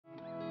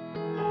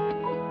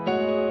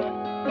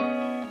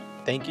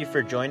Thank you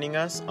for joining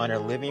us on our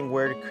Living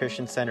Word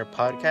Christian Center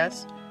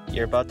podcast.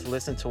 You're about to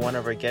listen to one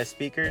of our guest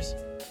speakers.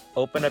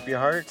 Open up your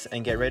hearts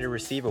and get ready to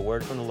receive a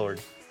word from the Lord.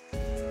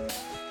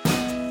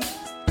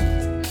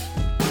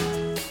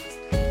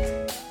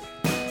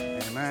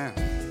 Amen.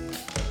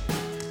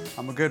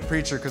 I'm a good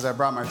preacher because I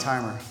brought my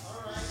timer.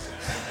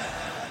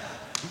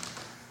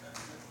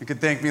 You could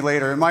thank me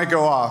later. It might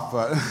go off,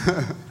 but...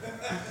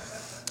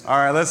 All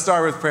right, let's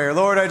start with prayer.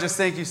 Lord, I just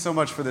thank you so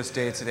much for this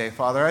day today,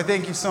 Father. I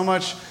thank you so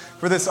much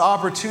for this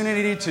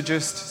opportunity to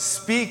just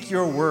speak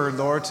your word,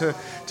 Lord, to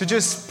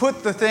just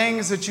put the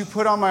things that you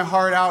put on my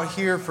heart out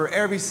here for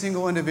every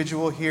single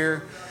individual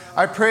here.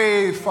 I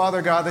pray,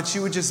 Father God, that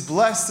you would just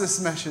bless this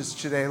message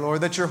today,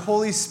 Lord, that your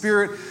Holy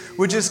Spirit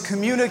would just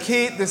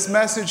communicate this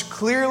message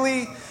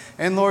clearly,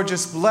 and Lord,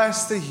 just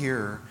bless the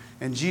hearer.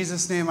 In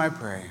Jesus' name I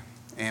pray.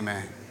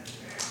 Amen.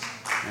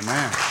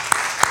 Amen.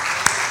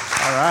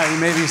 All right, you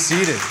may be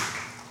seated.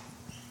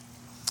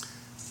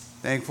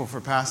 Thankful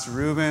for Pastor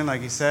Ruben.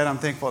 Like he said, I'm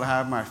thankful to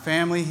have my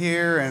family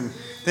here and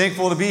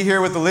thankful to be here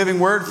with the Living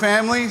Word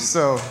family.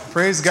 So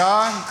praise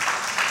God.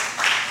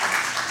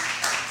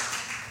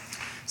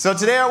 So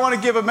today I want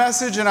to give a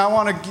message, and I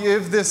want to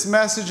give this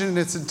message, and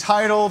it's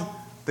entitled,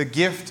 The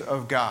Gift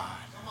of God.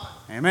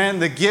 Amen,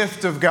 the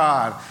gift of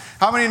God.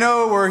 How many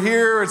know we're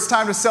here? It's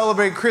time to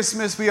celebrate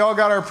Christmas. We all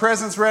got our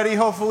presents ready,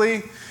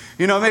 hopefully.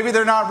 You know, maybe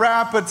they're not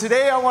wrapped, but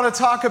today I want to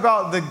talk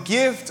about the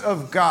gift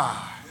of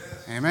God.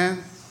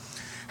 Amen.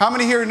 How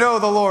many here know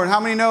the Lord? How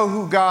many know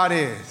who God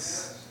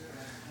is?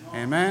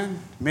 Amen.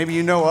 Maybe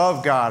you know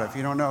of God if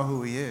you don't know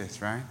who he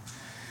is, right?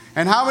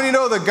 And how many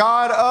know the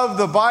God of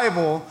the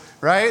Bible,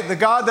 right? The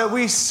God that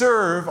we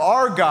serve,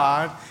 our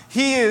God,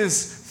 he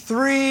is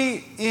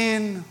 3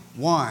 in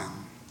 1.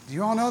 Do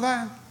you all know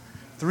that?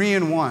 3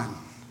 in 1.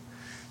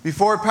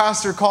 Before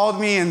Pastor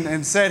called me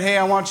and said, hey,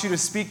 I want you to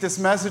speak this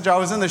message, I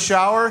was in the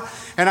shower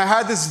and I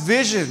had this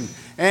vision.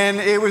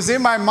 And it was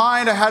in my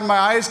mind, I had my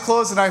eyes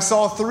closed and I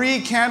saw 3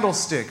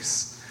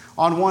 candlesticks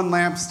on one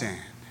lampstand.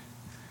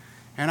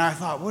 And I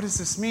thought, what does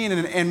this mean?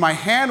 And my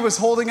hand was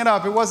holding it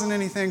up. It wasn't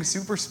anything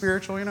super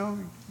spiritual, you know.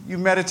 You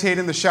meditate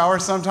in the shower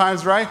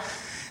sometimes, right?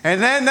 And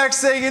then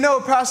next thing you know,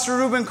 Pastor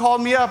Ruben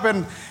called me up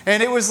and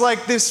it was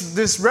like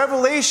this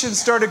revelation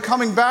started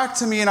coming back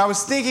to me, and I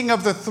was thinking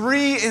of the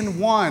 3 in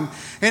 1.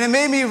 And it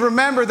made me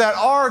remember that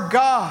our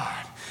God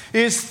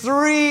is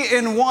 3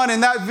 in 1.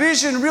 And that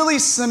vision really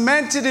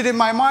cemented it in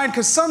my mind,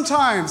 because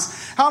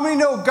sometimes, how many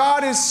know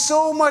God is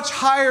so much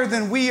higher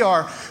than we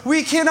are?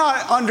 We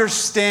cannot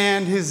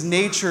understand his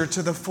nature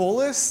to the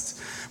fullest.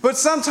 But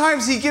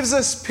sometimes he gives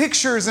us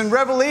pictures and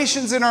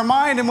revelations in our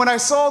mind. And when I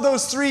saw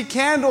those 3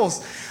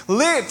 candles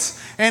lit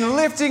and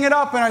lifting it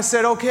up, and I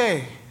said,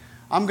 okay,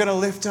 I'm going to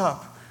lift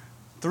up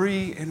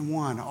 3 in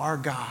 1, our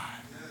God.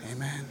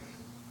 Amen.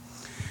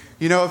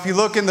 You know, if you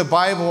look in the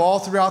Bible, all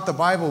throughout the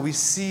Bible, we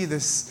see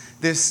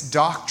this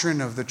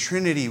doctrine of the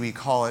Trinity, we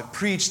call it,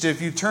 preached.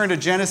 If you turn to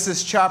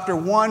Genesis chapter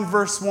 1,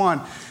 verse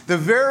 1, the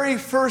very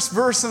first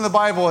verse in the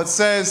Bible, it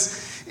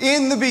says,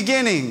 in the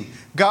beginning,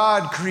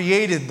 God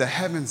created the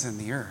heavens and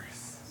the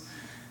earth.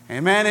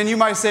 Amen. And you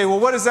might say, well,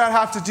 what does that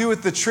have to do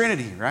with the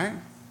Trinity, right?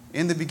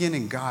 In the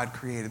beginning, God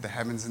created the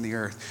heavens and the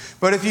earth.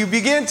 But if you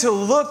begin to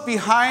look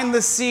behind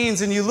the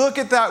scenes and you look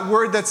at that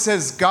word that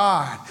says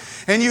God,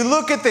 and you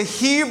look at the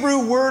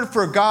Hebrew word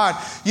for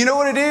God, you know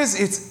what it is?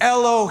 It's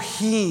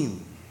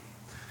Elohim.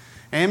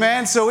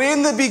 Amen. So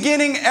in the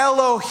beginning,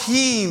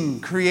 Elohim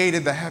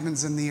created the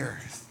heavens and the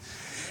earth.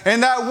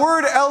 And that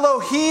word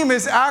Elohim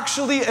is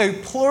actually a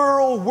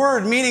plural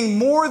word, meaning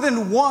more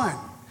than one.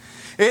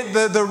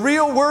 The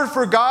real word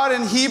for God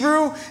in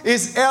Hebrew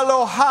is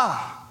Elohah,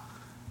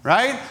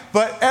 right?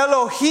 But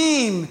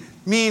Elohim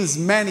means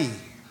many,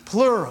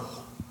 plural.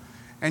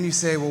 And you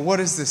say, well, what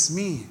does this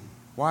mean?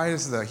 Why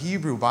is the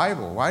Hebrew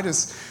Bible? Why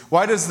does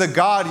the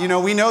God, you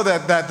know, we know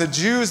that the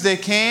Jews, they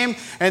came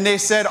and they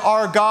said,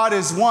 our God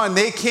is one.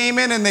 They came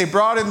in and they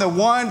brought in the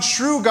one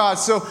true God.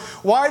 So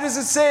why does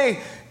it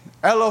say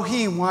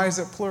Elohim? Why is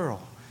it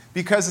plural?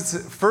 Because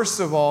it's, first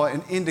of all,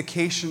 an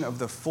indication of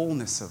the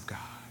fullness of God,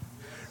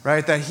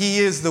 right? That he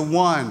is the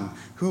one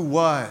who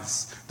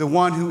was, the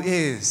one who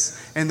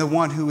is, and the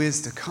one who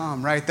is to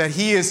come, right? That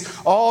he is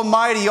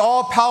almighty,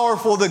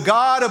 all-powerful, the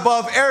God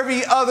above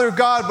every other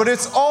God. But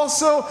it's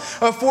also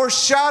a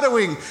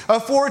foreshadowing,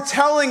 a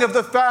foretelling of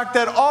the fact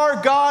that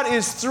our God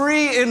is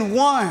 3 in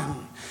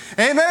 1.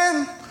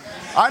 Amen?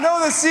 I know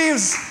this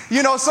seems,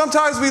 you know,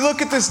 sometimes we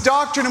look at this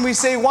doctrine and we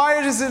say,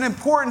 why is it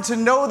important to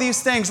know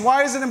these things?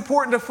 Why is it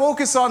important to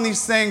focus on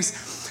these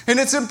things? And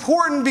it's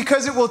important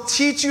because it will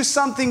teach you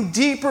something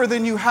deeper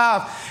than you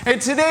have. And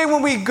today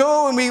when we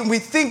go and we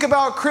think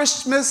about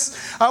Christmas,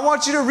 I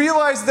want you to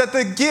realize that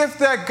the gift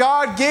that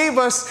God gave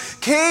us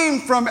came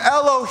from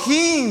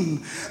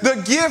Elohim.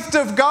 The gift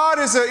of God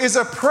is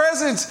a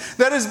present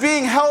that is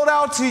being held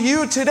out to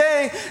you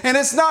today. And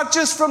it's not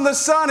just from the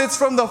Son, it's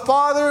from the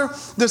Father,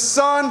 the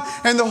Son,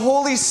 and the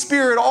Holy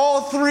Spirit,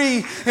 all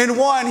 3 in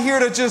 1, here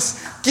to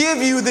just give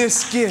you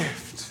this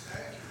gift.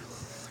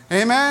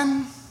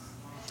 Amen?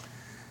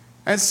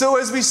 And so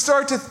as we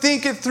start to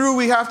think it through,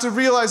 we have to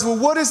realize, well,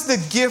 what is the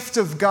gift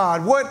of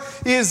God? What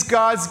is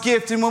God's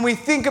gift? And when we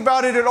think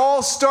about it, it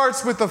all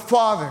starts with the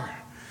Father.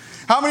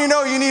 How many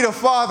know you need a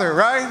father,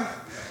 right?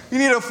 You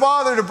need a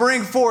father to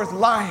bring forth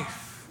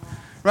life,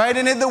 right?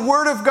 And in the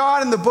Word of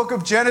God, in the book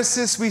of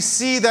Genesis, we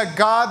see that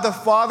God the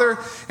Father,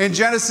 in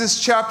Genesis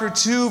chapter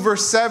 2,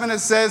 verse 7, it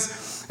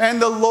says,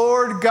 "And the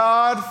Lord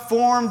God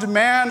formed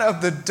man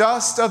of the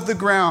dust of the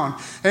ground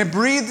and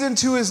breathed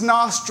into his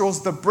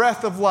nostrils the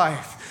breath of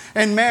life.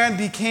 And man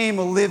became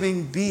a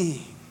living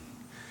being."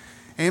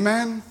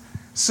 Amen?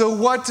 So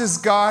what does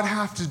God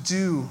have to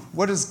do?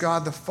 What does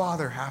God the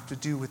Father have to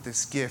do with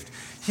this gift?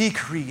 He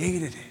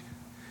created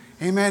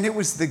it. Amen? It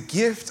was the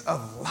gift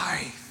of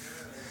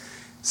life.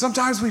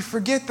 Sometimes we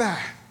forget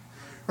that,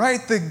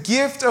 right? The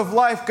gift of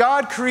life.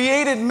 God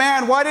created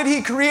man. Why did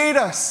he create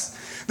us?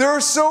 There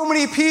are so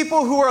many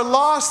people who are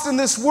lost in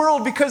this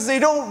world because they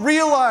don't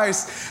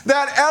realize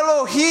that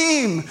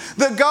Elohim,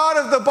 the God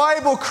of the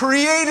Bible,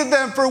 created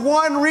them for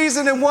one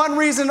reason and one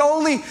reason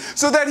only,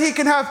 so that he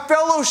can have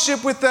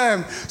fellowship with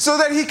them, so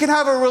that he can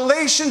have a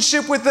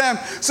relationship with them,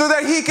 so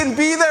that he can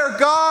be their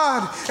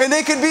God and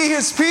they can be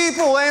his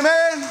people.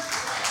 Amen?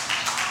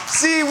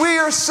 See, we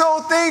are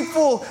so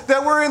thankful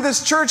that we're in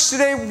this church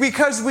today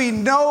because we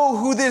know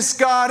who this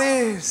God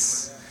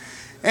is.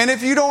 And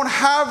if you don't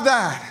have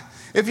that,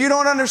 if you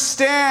don't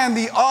understand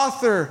the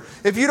author,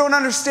 if you don't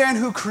understand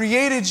who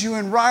created you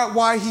and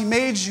why he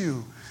made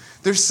you,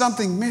 there's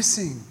something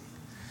missing.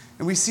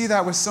 And we see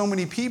that with so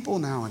many people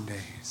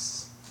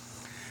nowadays.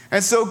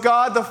 And so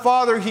God the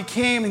Father, he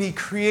came and he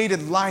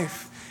created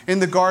life in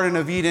the Garden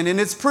of Eden. And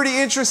it's pretty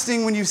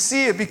interesting when you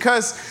see it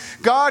because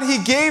God, he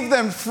gave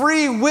them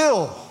free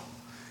will.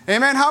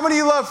 Amen. How many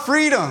of you love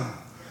freedom?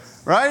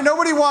 Right?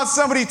 Nobody wants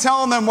somebody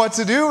telling them what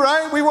to do,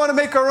 right? We want to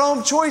make our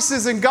own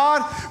choices. And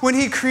God, when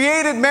he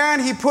created man,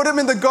 he put him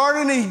in the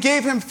garden and he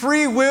gave him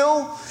free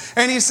will.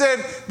 And he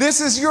said,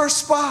 this is your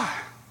spot.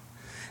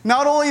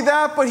 Not only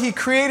that, but he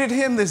created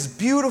him this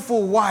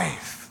beautiful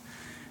wife.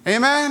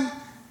 Amen?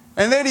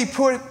 And then he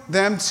put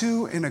them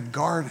two in a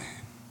garden.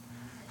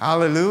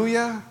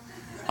 Hallelujah.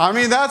 I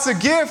mean, that's a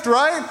gift,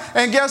 right?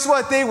 And guess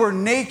what? They were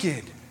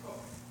naked.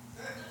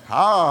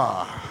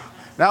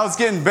 Now it's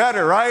getting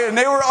better, right? And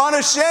they were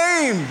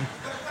unashamed,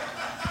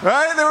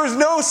 right? There was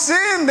no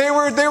sin. They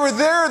were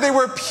there. They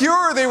were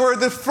pure. They were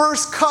the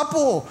first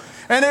couple.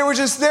 And they were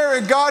just there.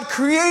 And God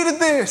created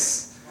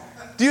this.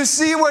 Do you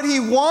see what he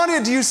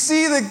wanted? Do you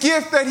see the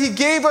gift that he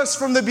gave us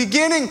from the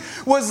beginning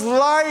was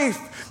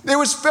life? There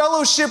was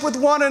fellowship with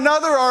one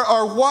another,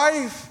 our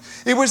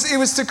wife. It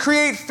was to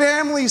create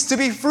families, to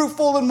be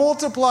fruitful and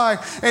multiply,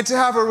 and to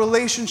have a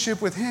relationship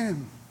with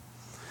him.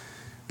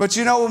 But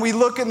you know, when we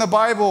look in the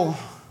Bible,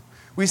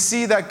 we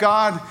see that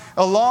God,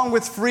 along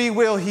with free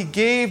will, he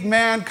gave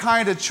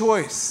mankind a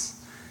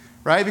choice,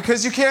 right?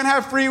 Because you can't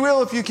have free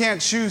will if you can't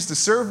choose to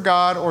serve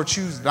God or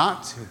choose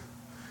not to.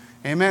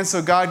 Amen.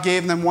 So God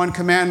gave them one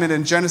commandment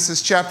in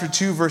Genesis chapter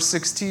 2, verse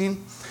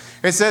 16.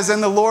 It says,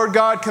 "And the Lord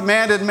God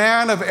commanded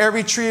man, of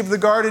every tree of the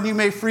garden you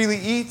may freely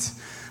eat,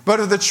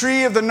 but of the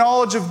tree of the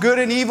knowledge of good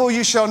and evil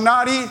you shall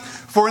not eat,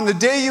 for in the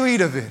day you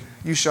eat of it,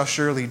 you shall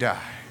surely die."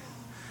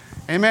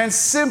 Amen.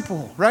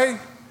 Simple, right?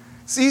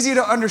 It's easy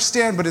to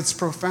understand, but it's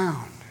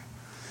profound.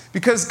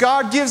 Because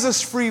God gives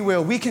us free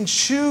will. We can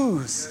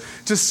choose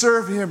to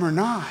serve him or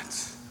not.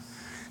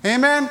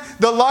 Amen?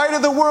 The light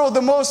of the world,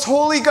 the most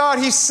holy God,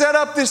 he set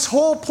up this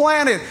whole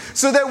planet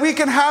so that we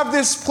can have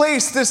this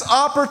place, this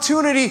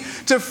opportunity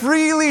to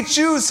freely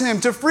choose him,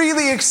 to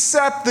freely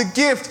accept the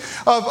gift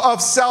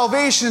of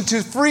salvation,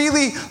 to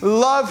freely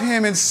love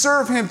him and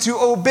serve him, to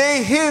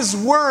obey his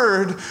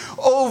word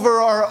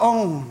over our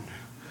own.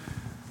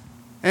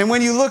 And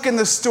when you look in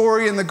the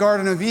story in the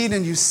Garden of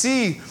Eden, you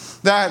see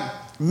that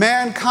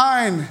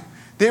mankind,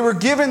 they were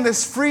given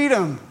this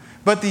freedom,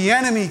 but the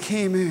enemy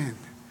came in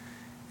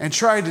and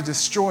tried to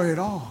destroy it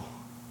all.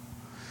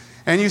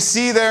 And you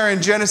see there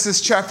in Genesis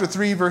chapter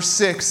 3, verse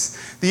 6,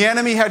 the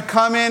enemy had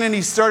come in and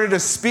he started to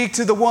speak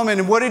to the woman.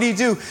 And what did he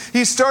do?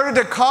 He started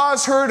to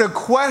cause her to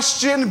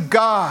question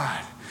God.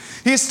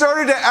 He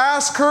started to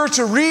ask her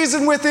to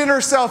reason within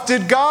herself.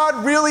 Did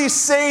God really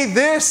say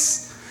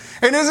this?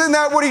 And isn't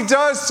that what he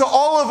does to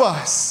all of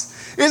us?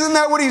 Isn't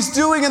that what he's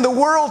doing in the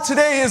world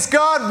today? Is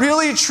God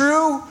really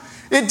true?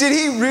 Did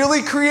he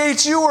really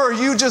create you, or are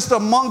you just a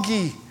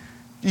monkey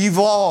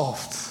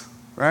evolved?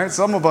 Right?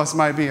 Some of us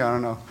might be, I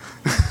don't know.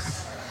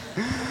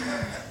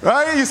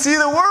 Right? You see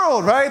the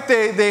world, right?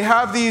 They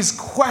have these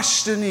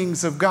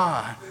questionings of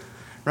God,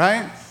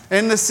 right?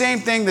 And the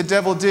same thing the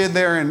devil did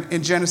there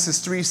in Genesis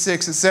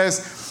 3:6. It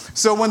says,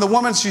 "So when the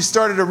woman, she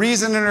started to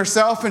reason in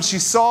herself, and she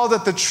saw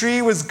that the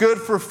tree was good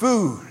for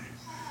food."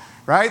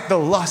 Right? The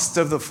lust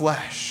of the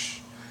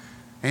flesh.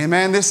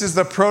 Amen. This is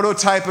the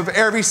prototype of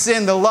every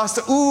sin. The lust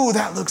of, ooh,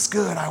 that looks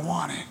good. I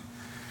want it.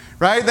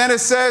 Right? Then it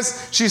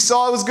says, she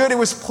saw it was good. It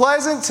was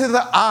pleasant to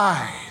the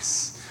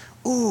eyes.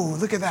 Ooh,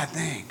 look at that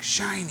thing.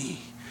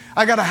 Shiny.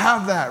 I got to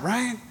have that,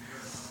 right?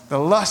 The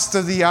lust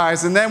of the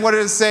eyes. And then what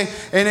did it say?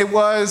 And it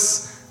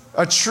was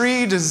a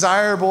tree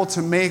desirable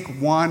to make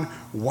one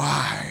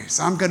wise.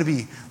 I'm going to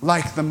be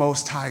like the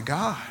Most High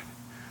God.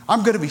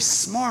 I'm going to be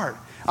smart.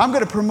 I'm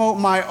going to promote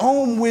my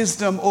own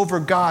wisdom over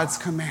God's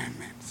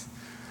commandments.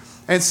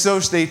 And so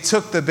they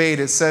took the bait.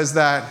 It says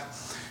that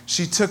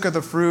she took of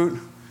the fruit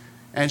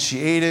and she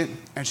ate it,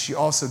 and she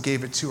also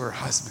gave it to her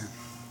husband.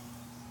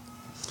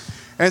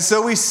 And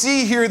so we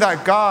see here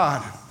that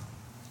God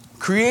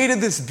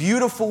created this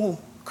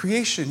beautiful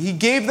creation. He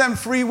gave them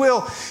free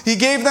will. He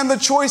gave them the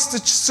choice to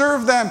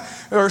serve them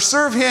or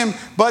serve him,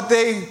 but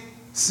they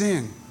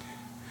sinned.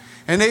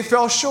 And they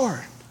fell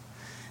short.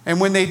 And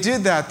when they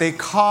did that, they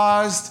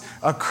caused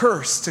a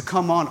curse to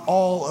come on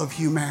all of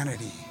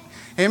humanity.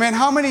 Amen.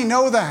 How many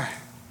know that?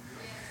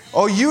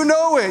 Oh, you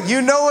know it.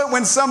 You know it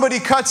when somebody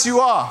cuts you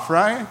off,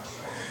 right?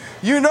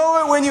 You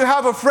know it when you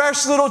have a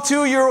fresh little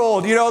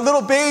 2-year-old, a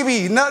little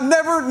baby.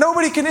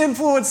 Nobody can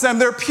influence them.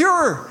 They're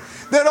pure.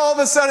 Then all of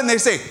a sudden they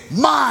say,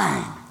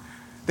 mine.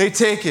 They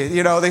take it,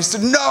 they say,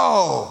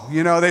 no.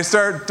 They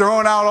start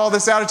throwing out all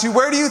this attitude.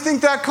 Where do you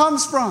think that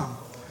comes from?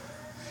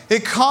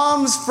 It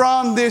comes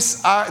from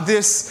this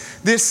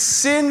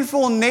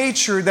sinful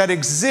nature that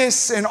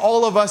exists in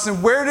all of us.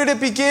 And where did it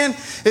begin?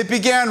 It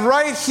began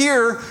right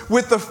here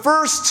with the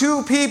first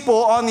 2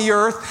 people on the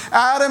earth,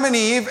 Adam and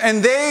Eve,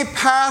 and they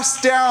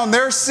passed down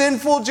their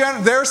sinful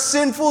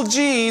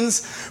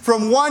genes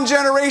from one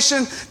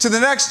generation to the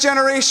next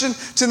generation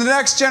to the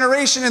next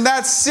generation. And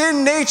that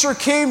sin nature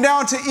came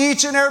down to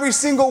each and every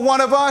single one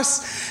of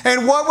us.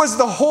 And what was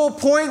the whole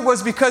point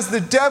was because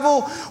the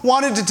devil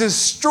wanted to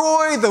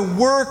destroy the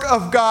work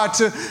of God,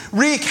 to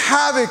wreak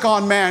havoc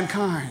on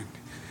mankind.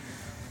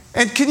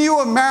 And can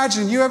you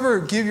imagine, you ever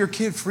give your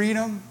kid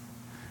freedom?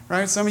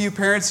 Right? Some of you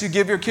parents, you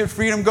give your kid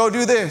freedom, go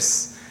do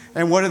this.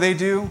 And what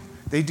do?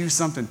 They do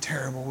something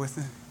terrible with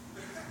it.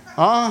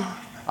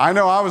 I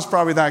know I was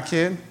probably that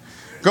kid.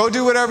 Go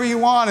do whatever you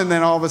want, and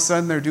then all of a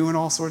sudden they're doing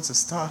all sorts of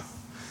stuff.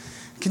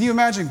 Can you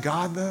imagine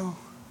God, though?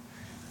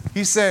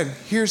 He said,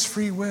 here's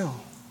free will.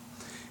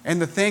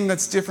 And the thing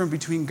that's different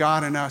between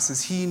God and us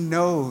is he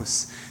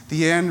knows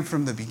the end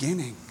from the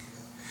beginning.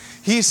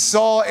 He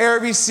saw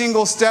every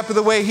single step of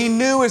the way. He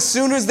knew as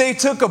soon as they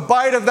took a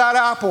bite of that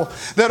apple,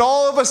 that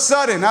all of a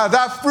sudden,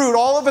 that fruit,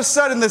 all of a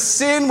sudden the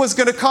sin was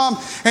going to come.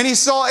 And he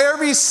saw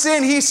every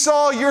sin. He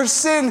saw your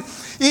sin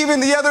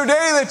even the other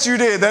day that you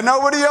did, that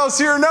nobody else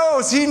here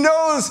knows. He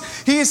knows.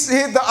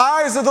 The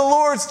eyes of the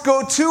Lord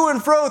go to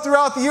and fro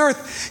throughout the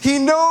earth. He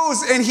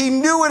knows, and he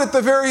knew it at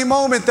the very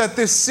moment that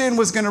this sin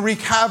was going to wreak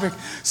havoc.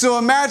 So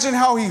imagine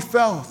how he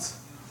felt.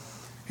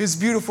 His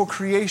beautiful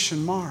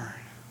creation marred.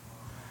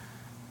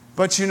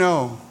 But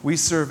we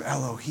serve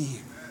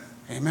Elohim.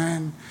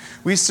 Amen.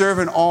 We serve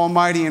an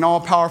almighty and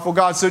all-powerful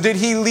God. So did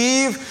he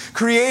leave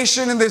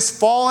creation in this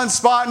fallen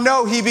spot?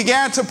 No, he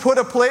began to put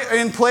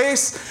in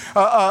place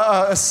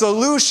a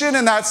solution,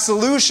 and that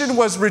solution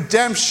was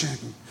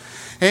redemption.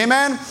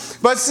 Amen.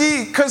 But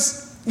see,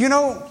 because,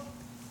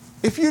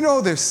 if you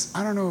know this,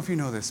 I don't know if you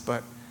know this,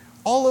 but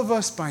all of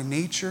us by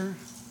nature,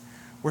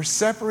 we're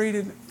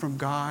separated from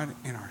God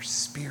in our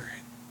spirit.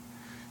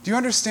 Do you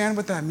understand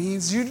what that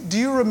means? Do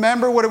you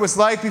remember what it was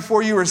like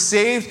before you were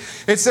saved?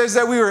 It says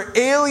that we were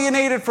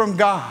alienated from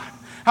God.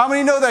 How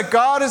many know that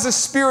God is a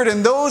spirit,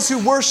 and those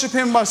who worship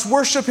him must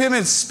worship him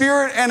in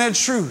spirit and in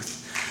truth?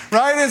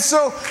 Right? And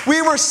so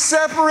we were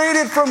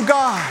separated from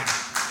God.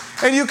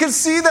 And you can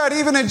see that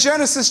even in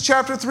Genesis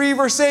chapter 3,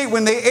 verse 8,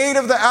 when they ate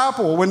of the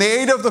apple, when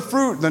they ate of the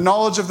fruit, the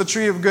knowledge of the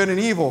tree of good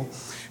and evil.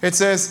 It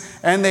says,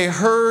 and they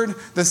heard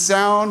the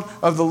sound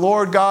of the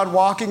Lord God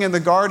walking in the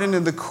garden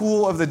in the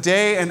cool of the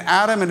day, and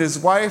Adam and his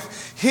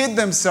wife hid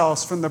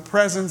themselves from the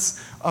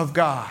presence of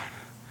God,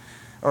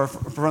 or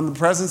from the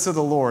presence of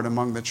the Lord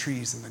among the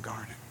trees in the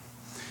garden.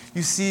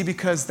 You see,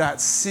 because that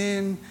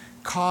sin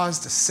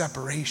caused a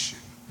separation.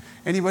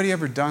 Anybody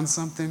ever done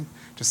something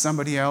to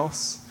somebody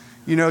else?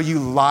 You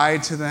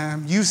lied to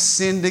them. You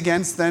sinned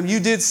against them. You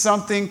did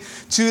something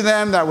to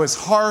them that was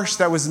harsh,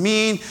 that was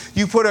mean.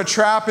 You put a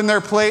trap in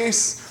their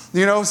place,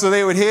 so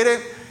they would hit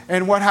it.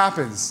 And what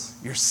happens?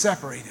 You're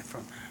separated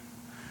from them.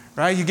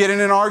 Right? You get in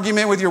an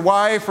argument with your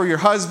wife or your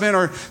husband,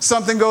 or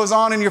something goes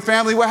on in your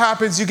family. What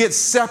happens? You get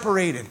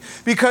separated,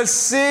 because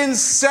sin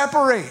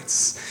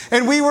separates.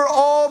 And we were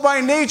all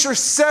by nature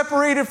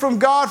separated from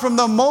God from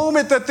the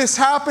moment that this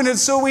happened. And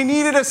so we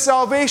needed a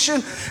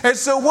salvation. And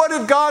so what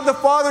did God the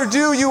Father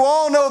do? You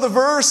all know the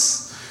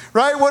verse,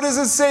 right? What does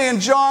it say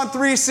in John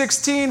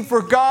 3:16?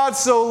 For God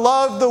so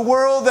loved the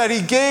world that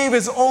he gave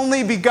his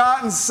only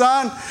begotten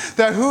Son,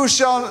 that who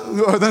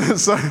shall...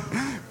 Sorry.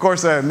 Of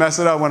course, I mess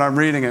it up when I'm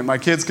reading it. My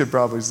kids could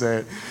probably say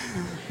it.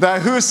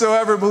 That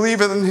whosoever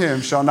believeth in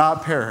him shall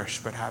not perish,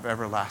 but have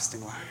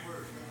everlasting life.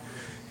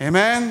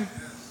 Amen?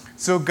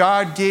 So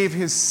God gave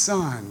his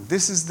Son.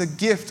 This is the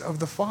gift of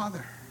the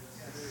Father.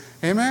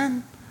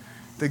 Amen?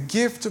 The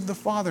gift of the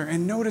Father.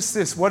 And notice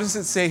this. What does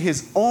it say?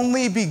 His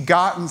only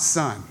begotten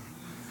Son.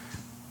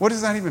 What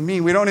does that even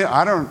mean?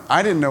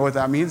 I didn't know what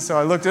that means, so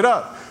I looked it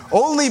up.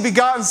 Only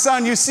begotten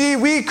Son. You see,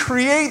 we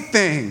create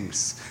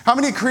things. How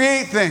many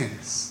create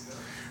things?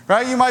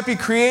 Right? You might be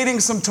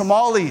creating some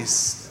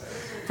tamales.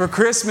 for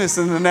Christmas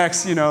in the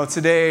next,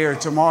 today or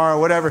tomorrow,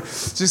 whatever.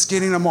 Just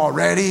getting them all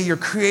ready. You're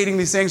creating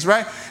these things,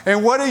 right?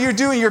 And what are you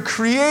doing? You're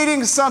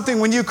creating something.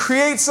 When you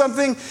create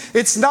something,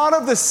 it's not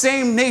of the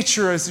same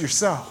nature as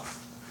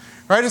yourself,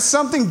 right? It's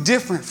something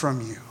different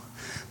from you.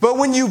 But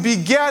when you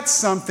beget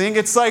something,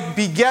 it's like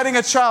begetting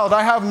a child.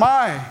 I have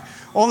my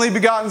only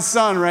begotten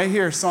son right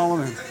here,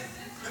 Solomon.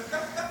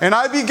 And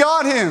I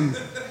begot him.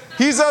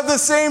 He's of the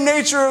same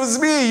nature as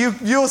me.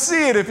 You'll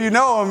see it if you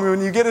know him.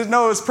 When you get to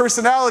know his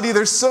personality,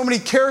 there's so many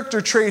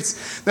character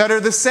traits that are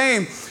the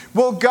same.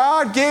 Well,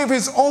 God gave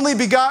his only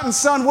begotten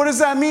son. What does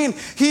that mean?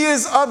 He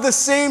is of the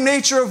same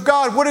nature of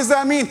God. What does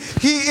that mean?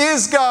 He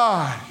is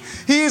God.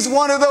 He's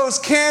one of those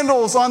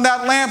candles on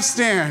that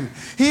lampstand.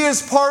 He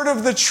is part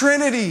of the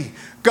Trinity,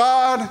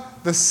 God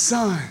the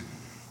Son.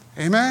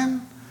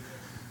 Amen?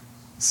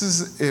 This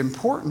is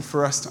important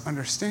for us to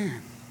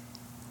understand.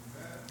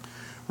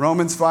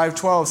 Romans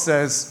 5:12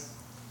 says,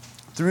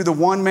 through the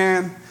one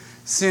man,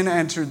 sin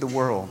entered the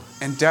world,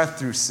 and death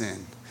through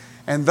sin.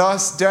 And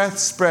thus death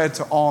spread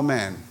to all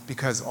men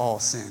because all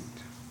sinned.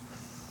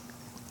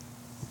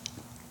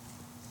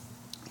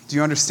 Do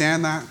you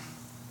understand that?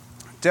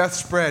 Death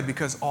spread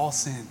because all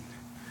sinned.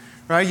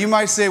 Right? You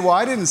might say, well,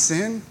 I didn't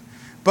sin.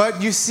 But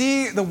you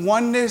see the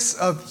oneness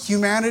of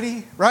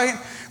humanity, right?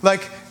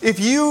 Like if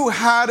you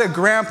had a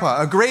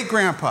grandpa, a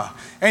great-grandpa,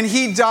 and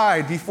he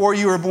died before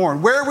you were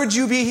born, where would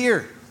you be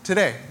here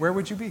today? Where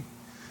would you be?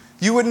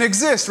 You wouldn't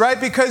exist, right?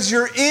 Because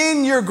you're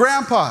in your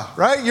grandpa,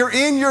 right? You're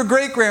in your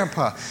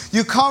great-grandpa.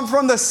 You come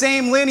from the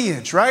same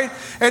lineage, right?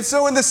 And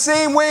so in the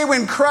same way,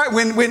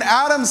 when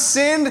Adam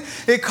sinned,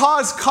 it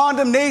caused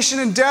condemnation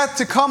and death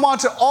to come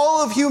onto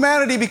all of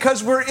humanity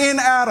because we're in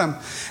Adam.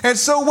 And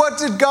so what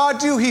did God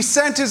do? He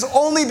sent his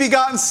only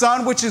begotten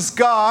son, which is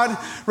God,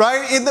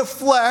 right, in the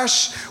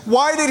flesh.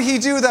 Why did he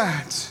do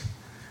that?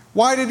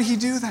 Why did he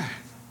do that?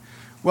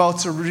 Well,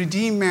 to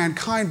redeem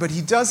mankind, but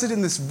he does it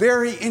in this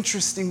very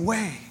interesting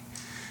way.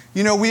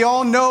 We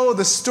all know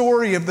the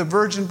story of the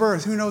virgin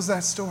birth. Who knows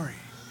that story?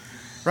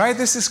 Right?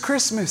 This is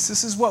Christmas.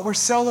 This is what we're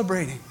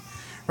celebrating.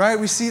 Right?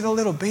 We see the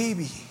little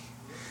baby.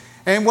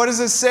 And what does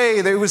it say?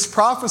 That it was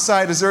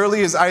prophesied as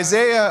early as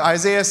Isaiah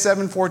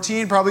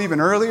 7:14, probably even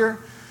earlier.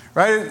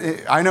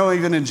 Right? I know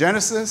even in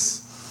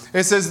Genesis.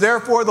 It says,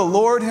 therefore the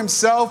Lord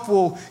himself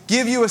will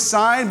give you a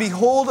sign.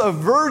 Behold, a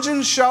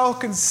virgin shall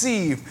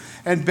conceive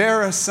and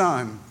bear a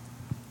son.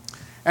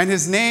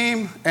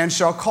 And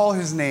shall call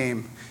his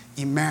name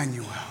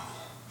Emmanuel.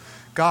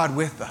 God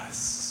with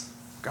us.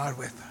 God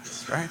with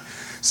us, right?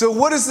 So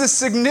what is the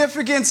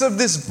significance of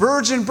this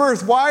virgin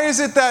birth? Why is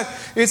it that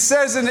it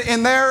says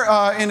in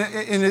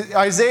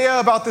Isaiah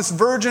about this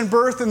virgin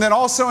birth, and then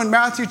also in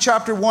Matthew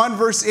chapter 1,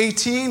 verse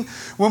 18,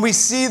 when we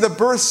see the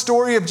birth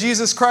story of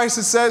Jesus Christ,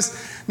 it says,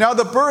 now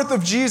the birth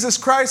of Jesus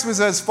Christ was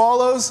as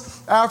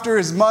follows. After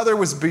his mother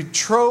was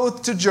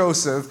betrothed to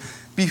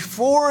Joseph,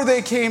 before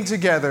they came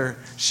together,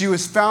 she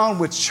was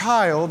found with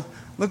child.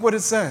 Look what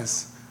it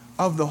says,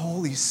 of the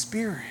Holy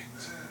Spirit.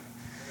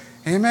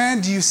 Amen?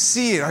 Do you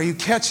see it? Are you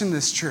catching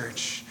this,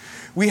 church?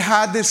 We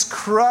had this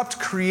corrupt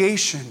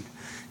creation.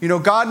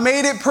 God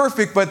made it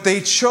perfect, but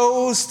they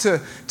chose to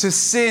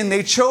sin.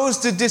 They chose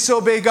to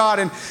disobey God.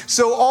 And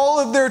so all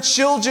of their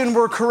children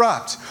were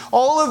corrupt.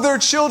 All of their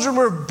children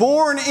were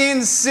born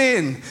in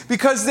sin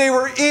because they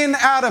were in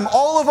Adam.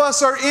 All of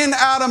us are in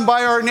Adam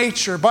by our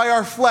nature, by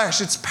our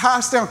flesh. It's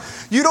passed down.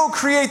 You don't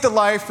create the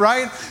life,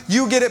 right?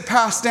 You get it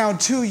passed down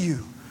to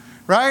you.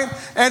 Right?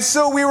 And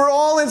so we were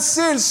all in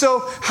sin.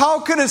 So how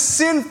could a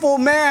sinful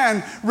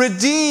man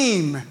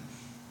redeem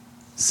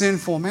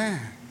sinful man?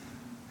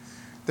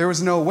 There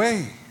was no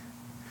way.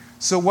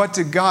 So what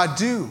did God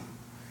do?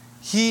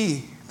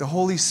 He, the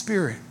Holy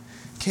Spirit,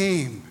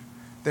 came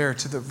there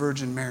to the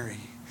Virgin Mary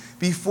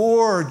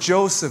before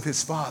Joseph,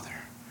 his father.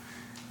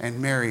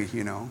 And Mary,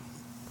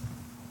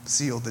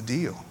 sealed the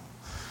deal.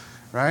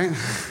 Right?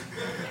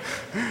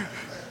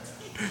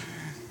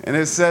 And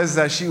it says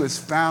that she was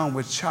found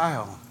with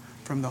child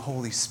from the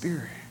Holy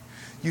Spirit.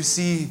 You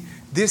see,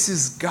 this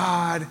is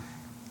God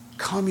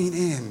coming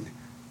in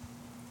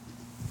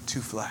to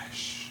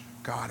flesh,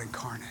 God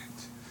incarnate.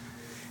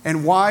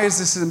 And why is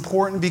this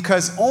important?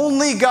 Because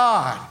only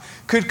God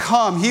could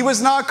come. He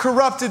was not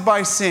corrupted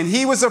by sin.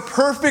 He was a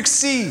perfect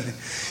seed.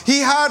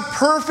 He had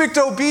perfect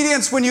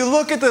obedience. When you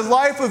look at the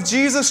life of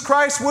Jesus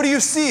Christ, what do you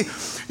see?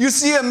 You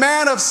see a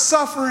man of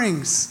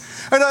sufferings,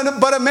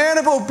 but a man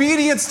of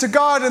obedience to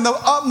God in the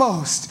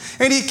utmost.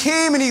 And he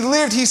came and he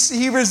lived.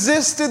 He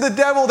resisted the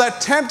devil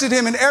that tempted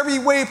him in every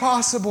way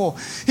possible.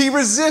 He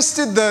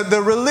resisted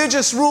the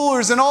religious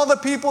rulers and all the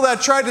people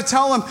that tried to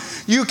tell him,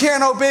 you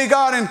can't obey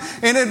God.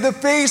 And in the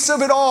face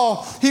of it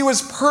all, he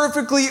was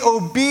perfectly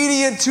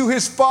obedient to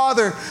his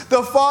Father,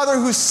 the Father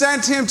who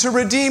sent him to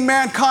redeem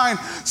mankind.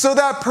 So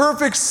that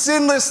perfect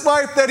sinless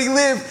life that he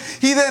lived,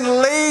 he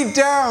then laid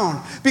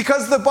down.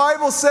 Because the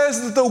Bible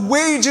says that the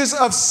wages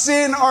of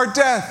sin are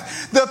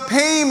death. The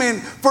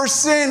payment for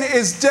sin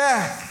is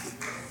death.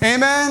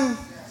 Amen?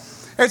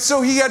 And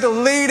so he had to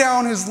lay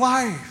down his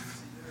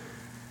life.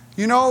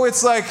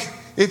 It's like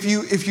if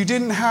you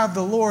didn't have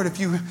the Lord, if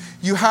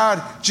you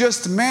had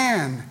just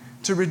man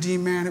to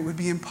redeem man, it would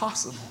be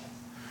impossible.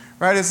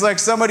 Right? It's like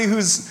somebody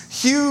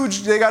who's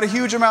huge, they got a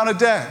huge amount of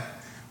debt,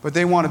 but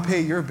they want to pay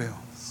your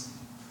bills.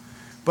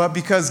 But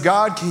because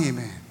God came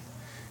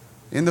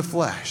in the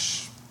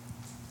flesh,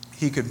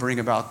 he could bring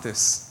about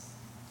this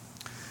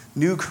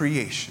new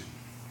creation,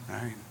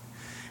 right?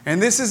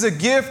 And this is a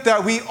gift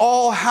that we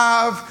all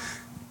have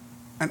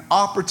an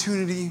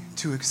opportunity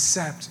to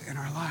accept in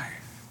our life.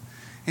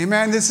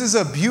 Amen. This is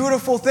a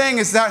beautiful thing,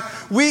 is that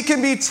we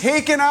can be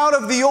taken out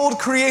of the old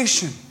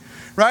creation.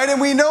 Right?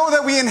 And we know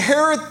that we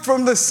inherit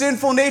from the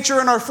sinful nature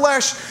in our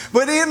flesh,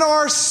 but in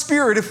our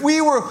spirit, if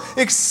we will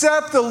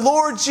accept the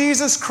Lord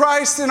Jesus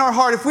Christ in our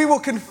heart, if we will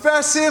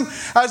confess him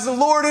as the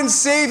Lord and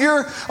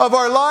Savior of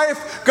our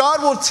life,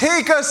 God will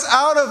take us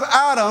out of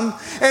Adam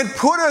and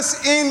put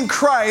us in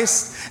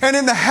Christ. And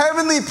in the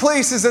heavenly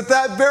places, at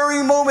that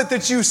very moment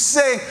that you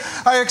say,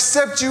 I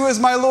accept you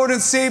as my Lord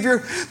and Savior,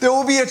 there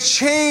will be a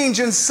change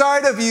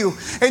inside of you,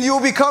 and you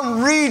will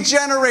become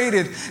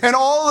regenerated. And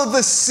all of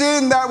the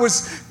sin that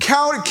was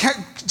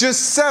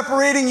just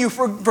separating you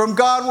from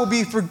God will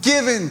be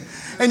forgiven.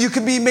 And you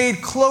can be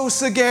made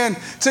close again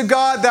to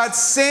God. That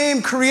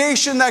same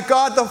creation that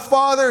God the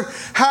Father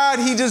had,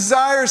 he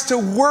desires to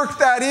work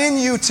that in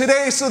you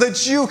today so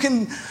that you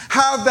can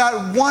have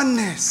that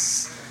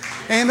oneness.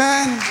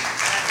 Amen.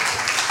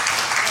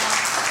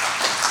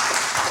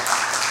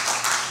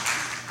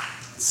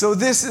 So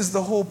this is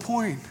the whole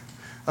point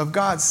of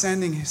God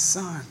sending his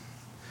Son.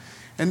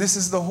 And this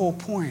is the whole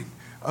point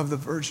of the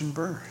virgin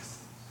birth.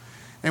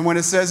 And when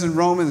it says in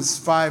Romans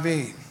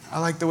 5:8, I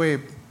like the way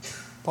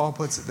Paul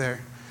puts it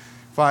there.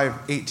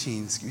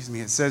 5:18,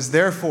 it says,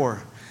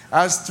 therefore,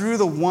 as through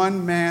the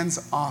one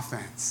man's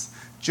offense,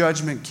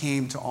 judgment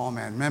came to all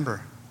men.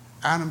 Remember,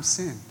 Adam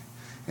sinned,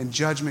 and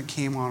judgment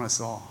came on us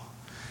all.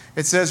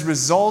 It says,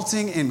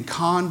 resulting in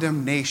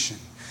condemnation.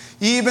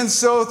 Even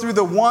so, through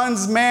the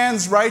one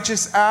man's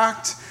righteous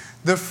act,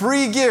 the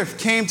free gift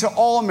came to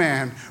all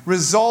man,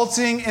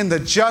 resulting in the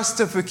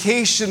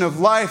justification of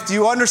life. Do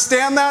you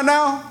understand that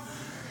now?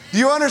 Do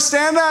you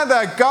understand that?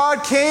 That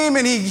God came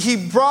and he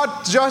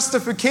brought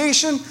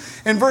justification.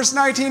 In verse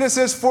 19 it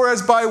says, for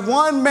as by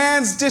one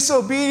man's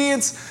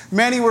disobedience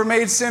many were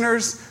made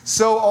sinners,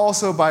 so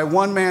also by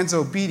one man's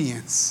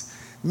obedience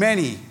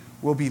many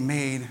will be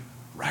made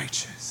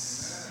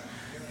righteous.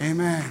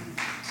 Amen.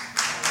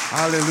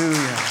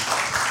 Hallelujah.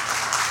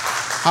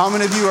 How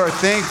many of you are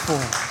thankful?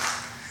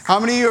 How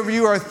many of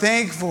you are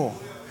thankful?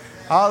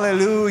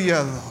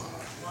 Hallelujah, Lord.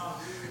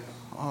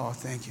 Oh,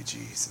 thank you,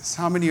 Jesus.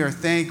 How many are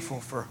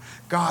thankful for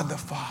God the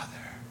Father,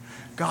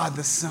 God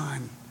the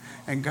Son,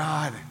 and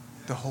God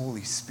the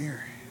Holy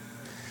Spirit?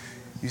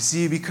 You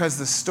see, because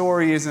the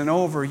story isn't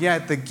over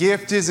yet, the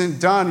gift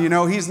isn't done. You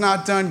know, he's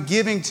not done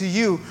giving to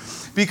you,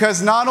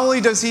 because not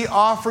only does he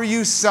offer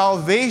you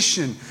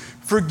salvation,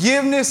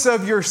 forgiveness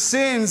of your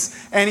sins,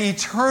 and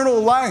eternal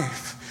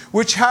life,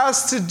 which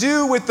has to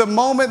do with the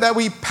moment that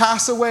we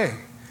pass away.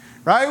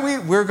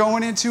 Right? We're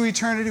going into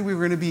eternity. We're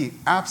going to be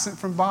absent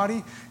from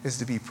body, is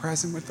to be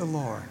present with the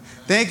Lord.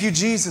 Thank you,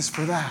 Jesus,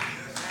 for that.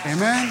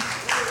 Amen?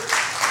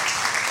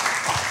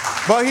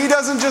 But he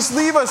doesn't just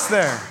leave us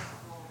there.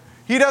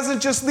 He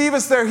doesn't just leave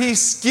us there. He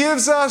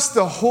gives us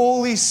the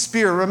Holy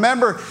Spirit.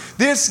 Remember,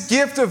 this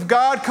gift of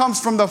God comes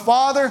from the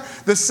Father,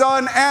 the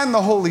Son, and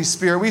the Holy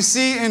Spirit. We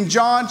see in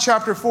John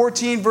chapter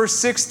 14, verse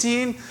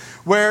 16,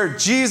 where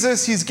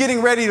Jesus, he's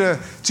getting ready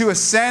to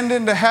ascend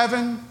into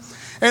heaven.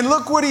 And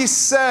look what he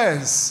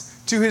says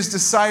to his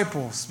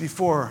disciples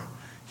before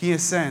he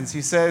ascends.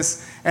 He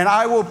says, and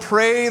I will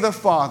pray the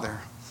Father,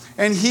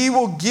 and he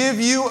will give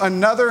you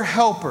another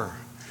helper,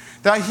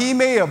 that he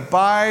may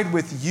abide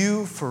with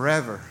you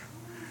forever.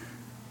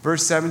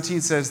 Verse 17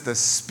 says, the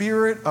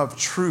Spirit of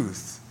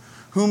truth,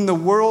 whom the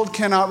world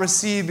cannot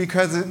receive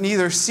because it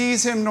neither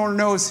sees him nor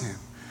knows him.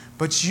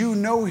 But you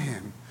know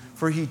him,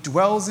 for he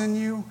dwells in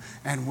you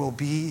and will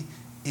be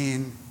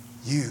in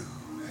you.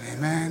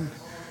 Amen.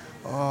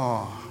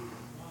 Oh,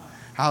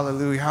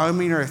 hallelujah. How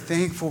many are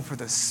thankful for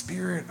the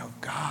Spirit of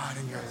God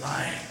in your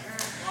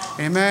life?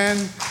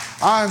 Amen.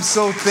 I'm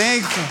so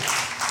thankful.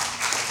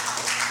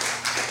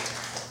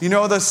 You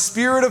know, the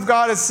Spirit of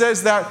God, it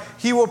says that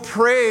he will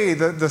pray.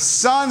 The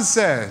Son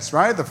says,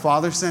 right? The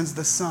Father sends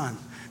the Son.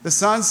 The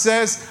Son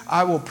says,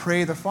 I will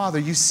pray the Father.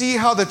 You see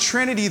how the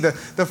Trinity, the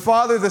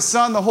Father, the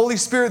Son, the Holy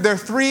Spirit, they're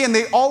three, and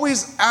they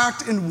always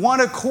act in one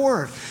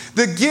accord.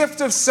 The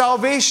gift of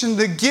salvation,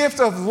 the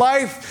gift of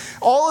life,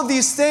 all of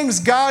these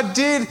things God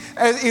did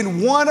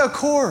in one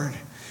accord.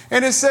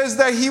 And it says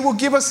that he will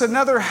give us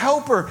another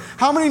helper.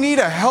 How many need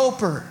a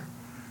helper?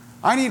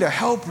 I need a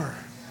helper,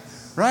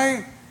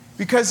 right?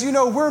 Because, you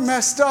know, we're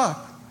messed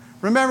up.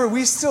 Remember,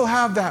 we still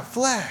have that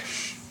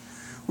flesh.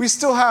 We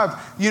still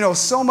have, you know,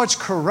 so much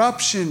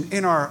corruption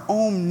in our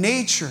own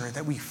nature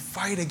that we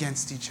fight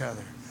against each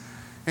other.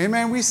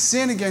 Amen. We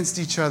sin against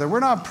each other.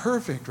 We're not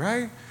perfect,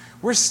 right?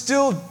 We're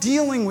still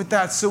dealing with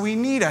that, so we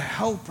need a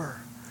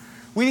helper.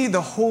 We need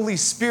the Holy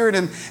Spirit.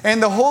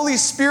 And the Holy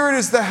Spirit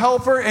is the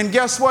helper. And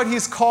guess what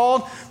he's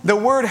called? The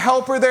word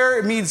helper there,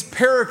 it means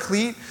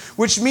paraclete,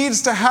 which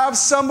means to have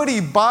somebody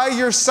by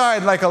your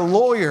side like a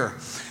lawyer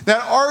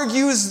that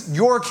argues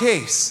your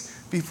case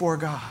before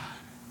God.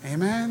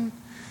 Amen?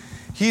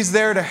 He's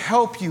there to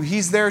help you.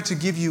 He's there to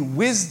give you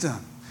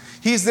wisdom.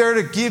 He's there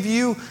to give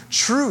you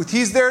truth.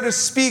 He's there to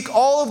speak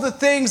all of the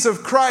things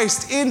of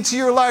Christ into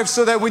your life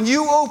so that when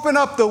you open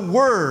up the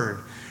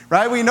Word,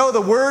 right? We know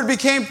the Word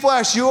became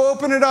flesh. You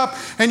open it up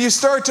and you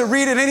start to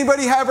read it.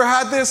 Anybody ever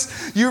had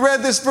this? You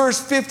read this verse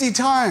 50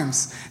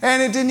 times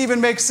and it didn't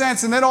even make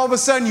sense. And then all of a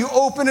sudden you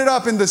open it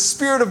up and the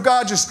Spirit of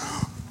God just,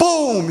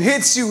 boom,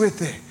 hits you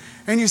with it.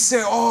 And you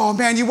say, oh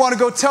man, you want to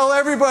go tell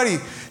everybody,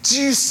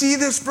 do you see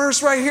this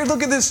verse right here?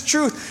 Look at this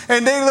truth.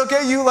 And they look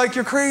at you like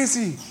you're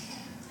crazy,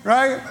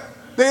 right?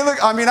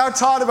 I've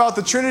taught about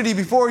the Trinity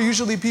before.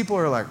 Usually people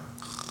are like,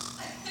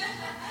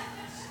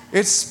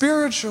 it's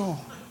spiritual.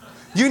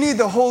 You need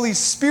the Holy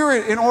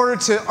Spirit in order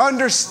to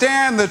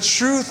understand the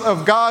truth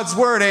of God's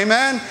Word.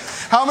 Amen?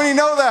 How many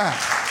know that?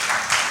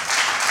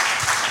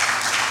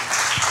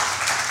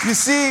 You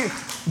see,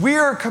 we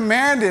are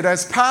commanded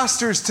as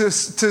pastors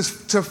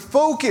to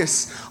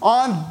focus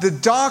on the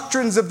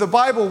doctrines of the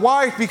Bible.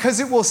 Why?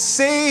 Because it will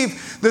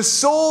save the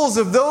souls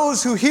of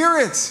those who hear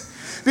it.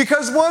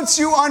 Because once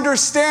you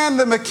understand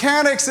the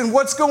mechanics and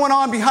what's going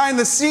on behind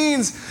the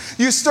scenes,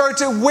 you start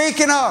to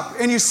waken up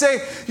and you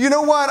say, you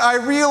know what, I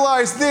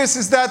realize this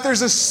is that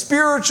there's a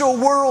spiritual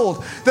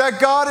world, that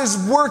God is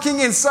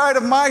working inside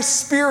of my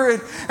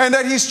spirit and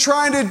that He's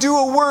trying to do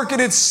a work and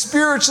it's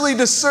spiritually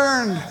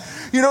discerned.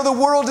 You know, the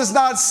world does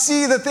not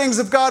see the things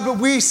of God, but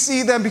we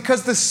see them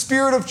because the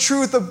Spirit of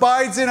truth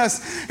abides in us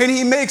and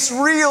He makes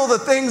real the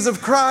things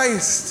of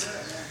Christ.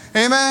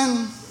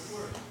 Amen.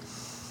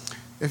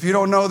 If you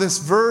don't know this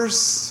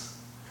verse,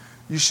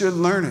 you should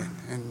learn it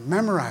and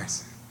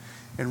memorize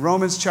it. In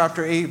Romans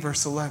chapter 8,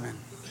 verse 11.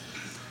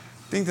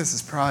 I think this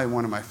is probably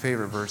one of my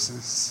favorite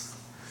verses.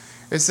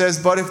 It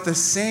says, but if the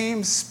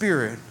same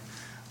Spirit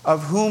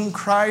of whom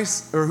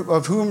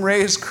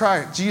raised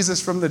Christ,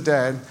 Jesus from the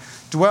dead,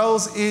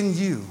 dwells in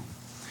you,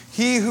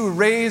 He who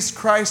raised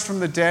Christ from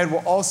the dead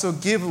will also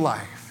give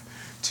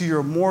life to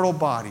your mortal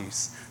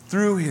bodies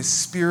through His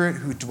Spirit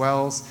who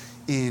dwells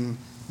in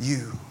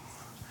you.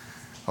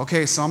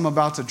 Okay, so I'm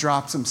about to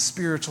drop some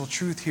spiritual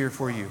truth here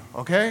for you,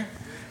 okay?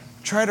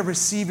 Try to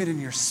receive it in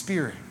your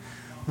spirit.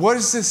 What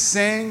is this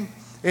saying?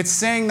 It's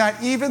saying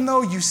that even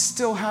though you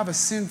still have a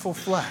sinful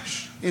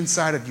flesh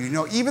inside of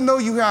you, even though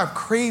you have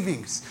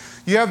cravings,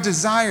 you have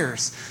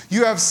desires,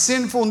 you have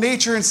sinful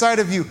nature inside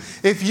of you,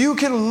 if you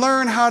can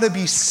learn how to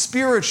be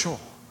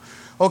spiritual,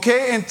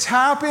 okay, and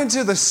tap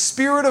into the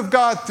Spirit of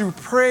God through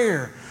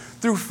prayer,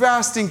 through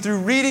fasting, through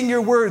reading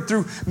your word,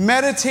 through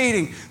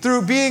meditating,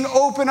 through being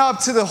open up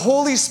to the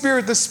Holy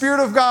Spirit, the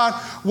Spirit of God,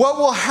 what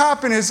will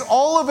happen is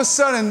all of a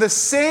sudden the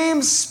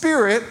same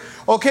Spirit,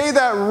 okay,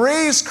 that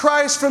raised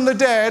Christ from the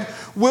dead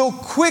will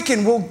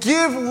quicken, will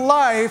give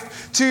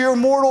life to your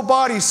mortal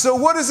body. So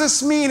what does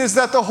this mean is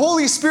that the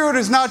Holy Spirit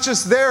is not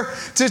just there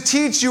to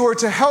teach you or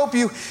to help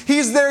you.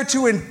 He's there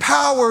to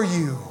empower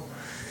you.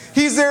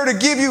 He's there to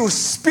give you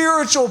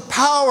spiritual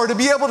power to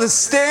be able to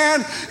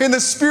stand in the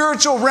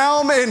spiritual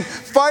realm and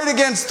fight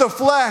against the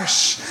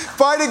flesh,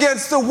 fight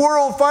against the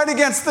world, fight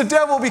against the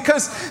devil.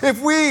 Because if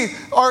we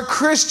are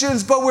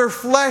Christians but we're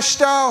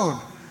fleshed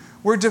out,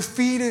 we're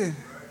defeated.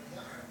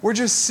 We're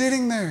just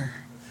sitting there.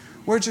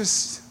 You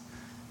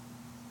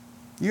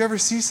ever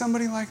see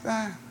somebody like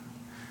that?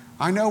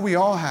 I know we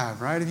all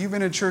have, right? If you've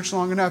been in church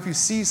long enough, you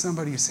see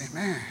somebody, you say,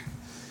 man,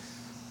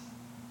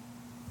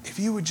 if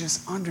you would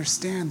just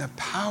understand the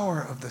power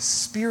of the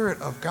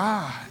Spirit of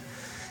God.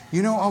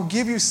 I'll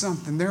give you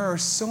something. There are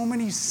so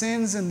many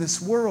sins in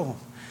this world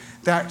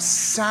that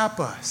sap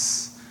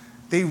us.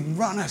 They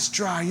run us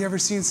dry. You ever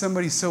seen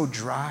somebody so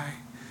dry?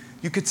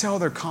 You could tell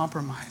they're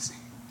compromising.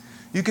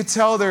 You could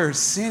tell they're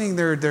sinning.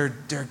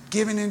 They're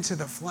giving into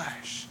the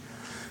flesh.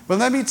 But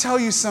let me tell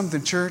you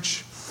something,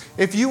 church.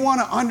 If you want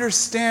to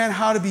understand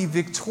how to be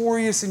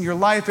victorious in your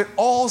life, it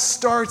all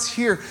starts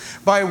here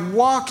by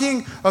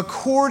walking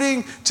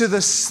according to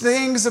the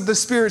things of the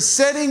Spirit,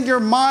 setting your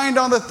mind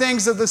on the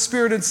things of the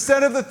Spirit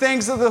instead of the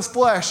things of the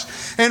flesh,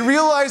 and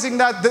realizing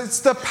that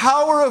it's the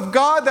power of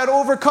God that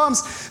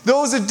overcomes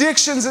those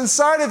addictions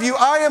inside of you.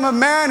 I am a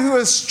man who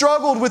has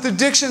struggled with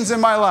addictions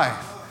in my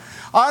life.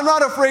 I'm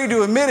not afraid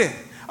to admit it.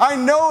 I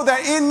know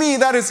that in me,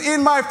 that is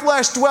in my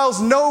flesh,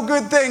 dwells no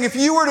good thing. If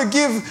you were to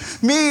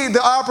give me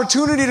the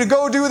opportunity to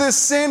go do this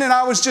sin and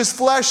I was just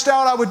fleshed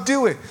out, I would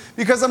do it.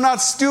 Because I'm not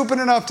stupid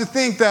enough to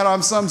think that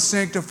I'm some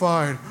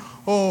sanctified,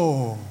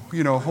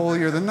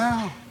 holier than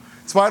thou.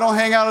 That's why I don't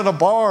hang out at a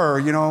bar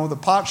or, the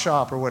pot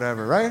shop or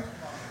whatever, right?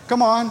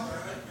 Come on.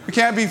 We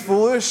can't be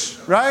foolish,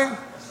 right?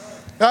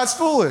 That's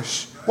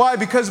foolish. Why?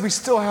 Because we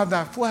still have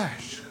that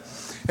flesh.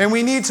 And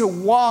we need to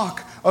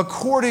walk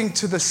according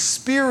to the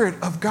Spirit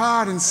of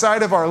God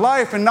inside of our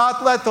life and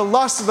not let the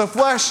lust of the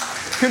flesh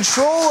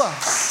control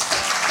us.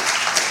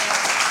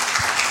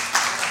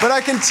 But I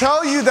can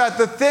tell you that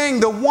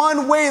the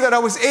one way that I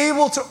was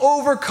able to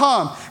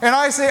overcome, and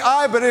I say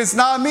I, but it's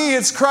not me,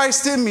 it's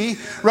Christ in me,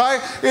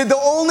 right? The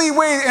only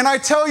way, and I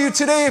tell you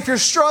today, if you're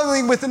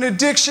struggling with an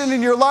addiction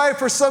in your life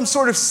or some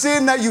sort of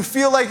sin that you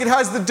feel like it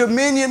has the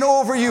dominion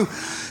over you,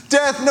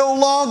 death no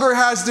longer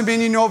has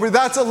dominion over you.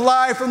 That's a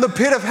lie from the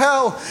pit of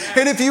hell.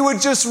 And if you would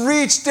just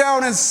reach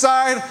down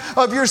inside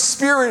of your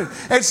spirit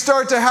and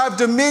start to have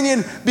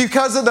dominion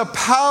because of the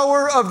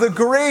power of the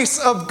grace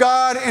of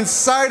God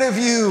inside of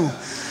you.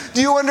 Do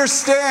you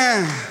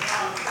understand?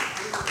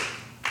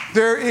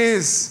 There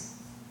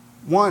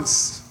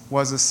once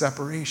was a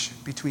separation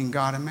between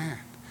God and man,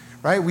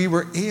 right? We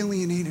were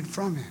alienated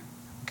from Him,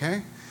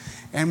 okay?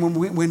 And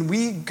when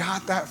we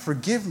got that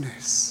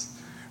forgiveness,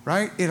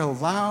 right, it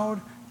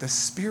allowed the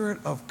Spirit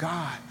of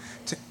God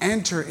to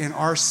enter in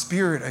our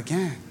spirit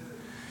again.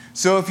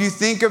 So if you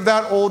think of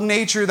that old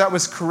nature that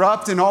was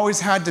corrupt and always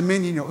had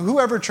dominion,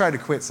 whoever tried to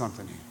quit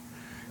something here?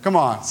 Come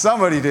on,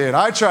 somebody did.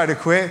 I tried to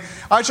quit.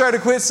 I tried to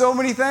quit so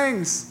many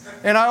things,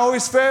 and I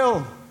always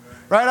failed,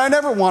 right? I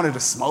never wanted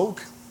to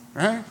smoke,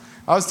 right?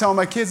 I was telling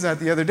my kids that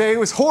the other day. It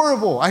was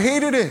horrible. I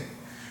hated it,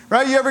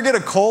 right? You ever get a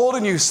cold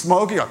and you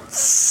smoke, you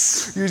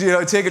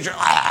go, take a drink,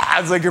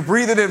 it's like you're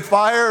breathing in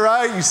fire,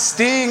 right? You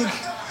stink.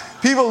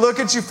 People look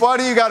at you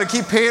funny. You got to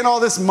keep paying all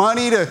this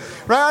money right?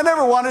 I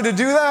never wanted to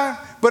do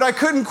that, but I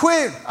couldn't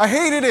quit. I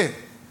hated it.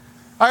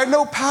 I had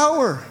no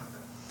power.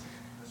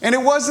 And it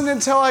wasn't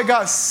until I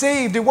got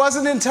saved, it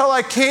wasn't until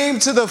I came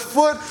to the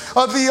foot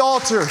of the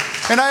altar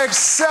and I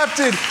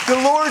accepted the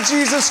Lord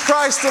Jesus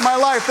Christ in my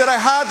life that I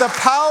had the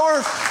power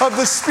of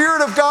the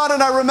Spirit of God.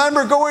 And I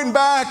remember going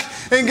back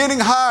and getting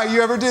high.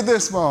 You ever did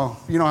this?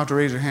 Well, you don't have to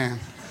raise your hand.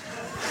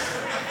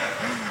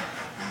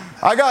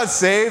 I got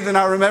saved and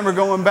I remember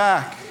going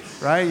back.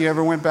 Right? You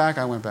ever went back?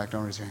 I went back.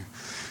 Don't raise your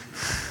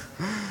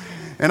hand.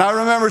 And I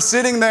remember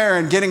sitting there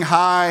and getting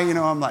high.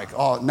 I'm like,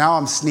 oh, now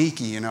I'm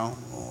sneaky, Oh,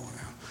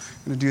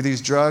 I'm going to do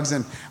these drugs.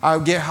 And I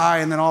would get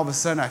high, and then all of a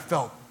sudden I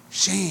felt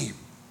shame.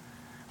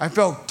 I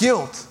felt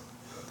guilt.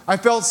 I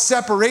felt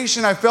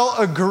separation. I felt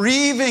a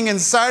grieving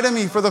inside of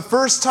me for the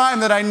first time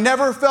that I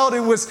never felt.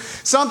 It was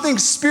something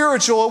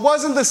spiritual. It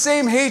wasn't the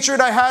same hatred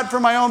I had for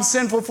my own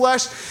sinful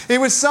flesh. It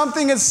was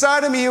something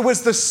inside of me. It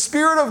was the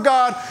Spirit of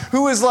God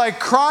who was like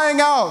crying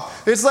out.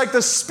 It's like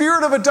the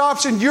Spirit of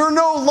adoption. You're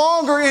no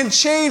longer in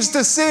chains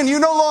to sin. You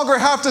no longer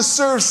have to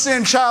serve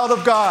sin, child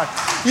of God.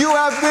 You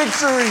have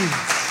victory.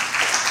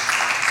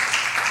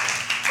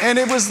 And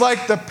it was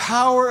like the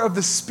power of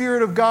the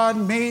Spirit of God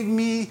made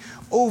me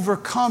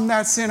overcome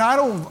that sin.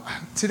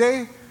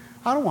 Today,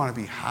 I don't want to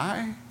be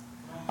high.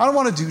 I don't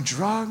want to do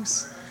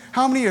drugs.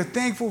 How many are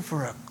thankful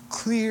for a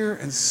clear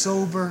and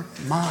sober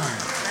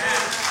mind?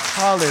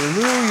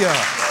 Hallelujah.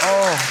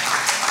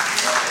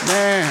 Oh,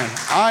 man,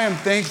 I am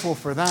thankful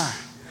for that.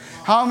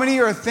 How many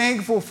are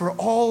thankful for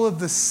all of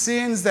the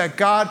sins that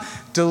God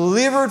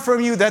delivered from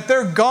you, that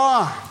they're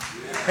gone?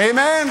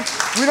 Amen.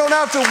 We don't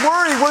have to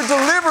worry. We're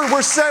delivered.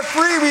 We're set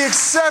free. We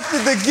accepted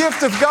the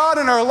gift of God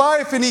in our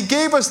life, and He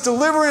gave us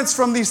deliverance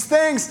from these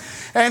things.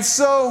 And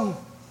so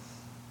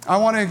I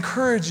want to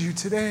encourage you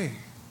today.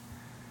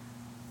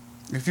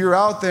 If you're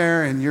out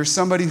there and you're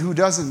somebody who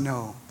doesn't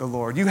know the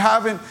Lord, you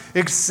haven't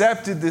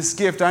accepted this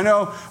gift. I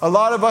know a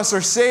lot of us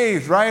are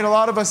saved, right? A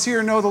lot of us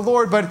here know the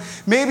Lord, but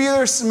maybe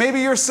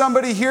you're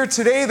somebody here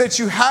today that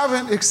you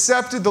haven't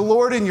accepted the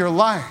Lord in your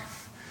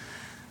life.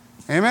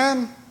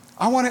 Amen.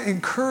 I want to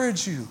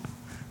encourage you.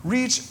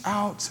 Reach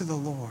out to the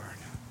Lord.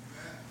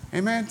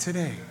 Amen,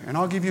 today. And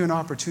I'll give you an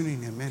opportunity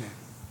in a minute.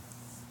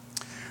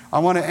 I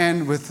want to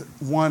end with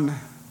one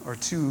or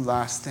two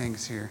last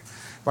things here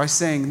by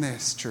saying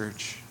this,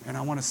 church. And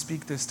I want to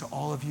speak this to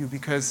all of you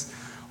because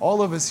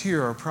all of us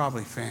here are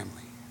probably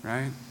family,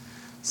 right?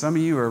 Some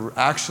of you are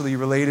actually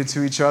related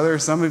to each other.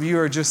 Some of you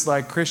are just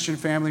like Christian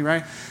family,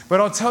 right?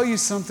 But I'll tell you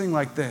something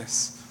like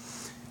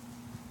this.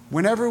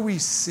 Whenever we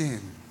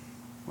sin,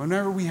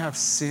 whenever we have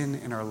sin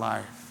in our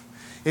life,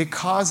 it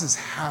causes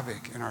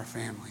havoc in our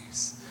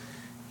families.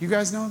 You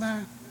guys know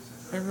that?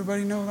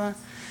 Everybody know that?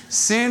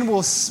 Sin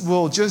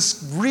will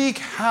just wreak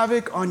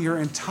havoc on your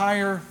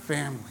entire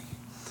family.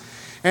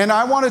 And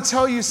I want to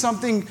tell you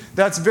something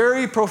that's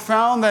very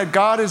profound that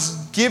God has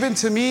given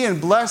to me and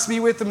blessed me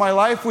with in my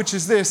life, which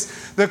is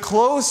this. The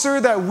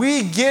closer that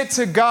we get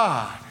to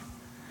God,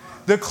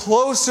 the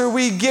closer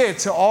we get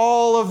to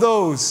all of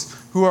those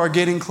who are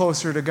getting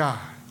closer to God.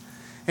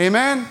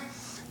 Amen?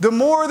 The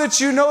more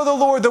that you know the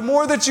Lord, the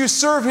more that you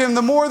serve Him,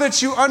 the more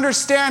that you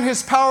understand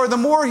His power, the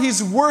more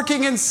He's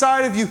working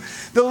inside of you,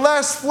 the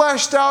less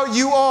fleshed out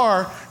you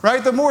are,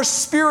 right? The more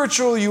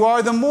spiritual you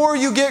are, the more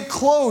you get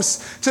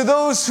close to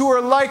those who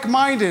are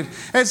like-minded.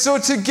 And so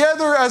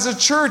together as a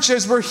church,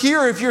 as we're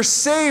here, if you're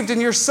saved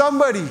and you're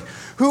somebody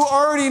who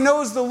already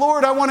knows the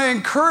Lord, I want to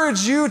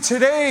encourage you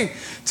today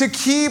to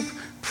keep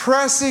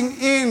pressing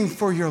in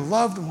for your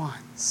loved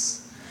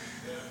ones.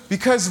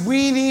 Because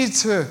we need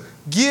to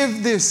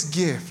give this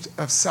gift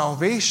of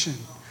salvation.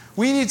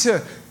 We need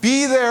to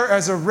be there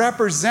as a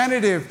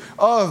representative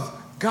of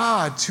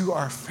God to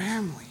our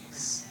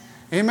families.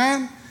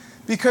 Amen?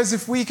 Because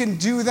if we can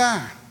do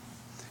that,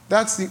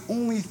 that's the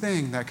only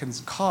thing that can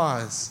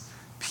cause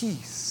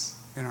peace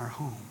in our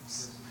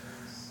homes.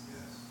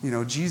 You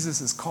know,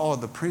 Jesus is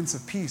called the Prince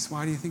of Peace.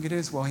 Why do you think it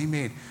is? Well, he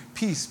made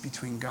peace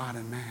between God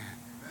and man.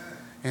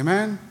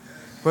 Amen?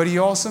 But he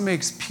also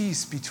makes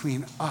peace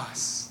between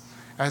us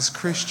as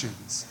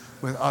Christians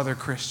with other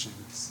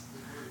Christians.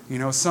 You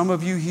know, some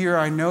of you here,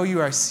 I know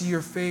you, I see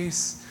your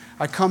face.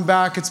 I come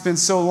back, it's been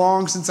so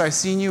long since I've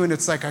seen you, and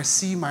it's like I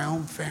see my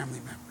own family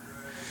member.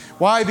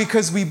 Why?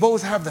 Because we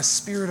both have the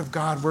Spirit of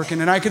God working,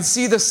 and I can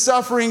see the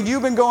suffering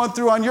you've been going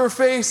through on your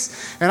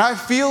face, and I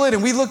feel it,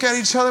 and we look at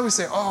each other, we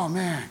say, oh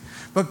man,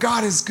 but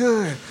God is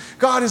good.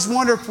 God is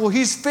wonderful.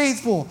 He's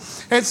faithful.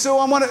 And so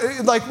I want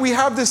to, like, we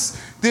have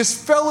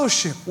this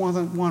fellowship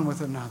one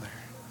with another.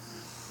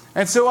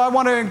 And so I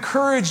want to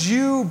encourage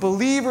you,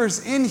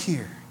 believers in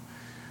here,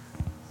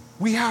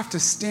 we have to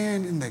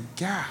stand in the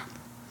gap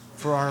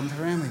for our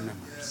family members.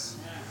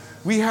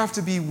 We have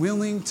to be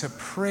willing to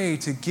pray,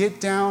 to get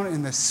down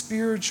in the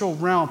spiritual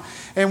realm.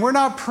 And we're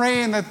not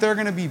praying that they're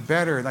going to be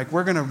better, like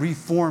we're going to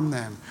reform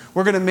them.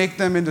 We're going to make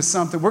them into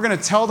something. We're going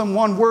to tell them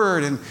one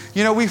word, and,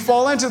 you know, we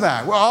fall into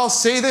that. Well, I'll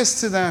say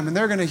this to them, and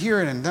they're going to hear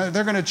it, and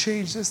they're going to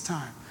change this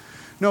time.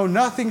 No,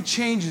 nothing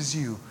changes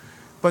you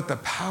but the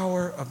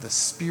power of the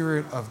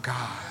Spirit of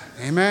God.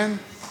 Amen?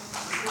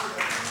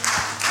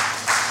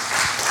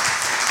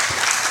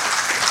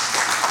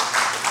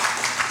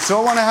 So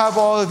I want to have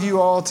all of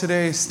you all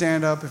today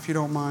stand up, if you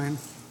don't mind.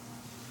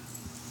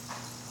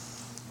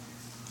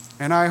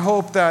 And I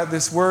hope that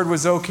this word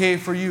was okay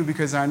for you,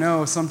 because I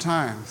know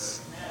sometimes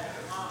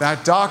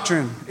that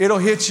doctrine, it'll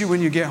hit you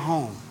when you get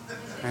home.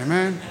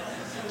 Amen?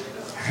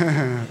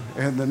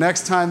 And the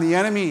next time the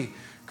enemy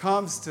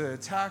comes to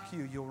attack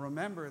you, you'll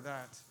remember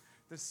that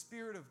the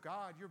Spirit of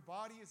God, your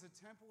body is a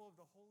temple of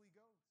the Holy Ghost.